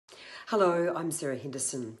Hello, I'm Sarah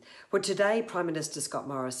Henderson. Well, today Prime Minister Scott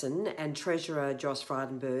Morrison and Treasurer Josh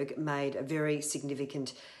Frydenberg made a very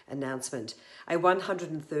significant announcement, a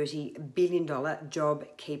 $130 billion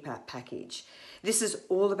JobKeeper package. This is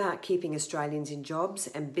all about keeping Australians in jobs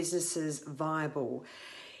and businesses viable.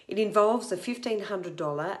 It involves a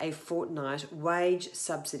 $1,500 a fortnight wage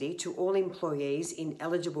subsidy to all employees in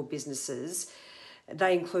eligible businesses.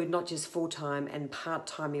 They include not just full-time and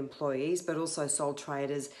part-time employees, but also sole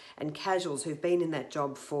traders and casuals who've been in that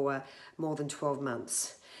job for more than 12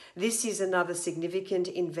 months. This is another significant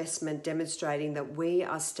investment demonstrating that we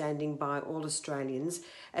are standing by all Australians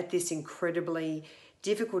at this incredibly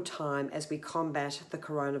difficult time as we combat the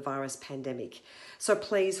coronavirus pandemic. So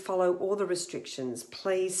please follow all the restrictions.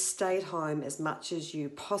 Please stay at home as much as you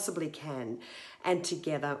possibly can, and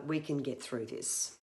together we can get through this.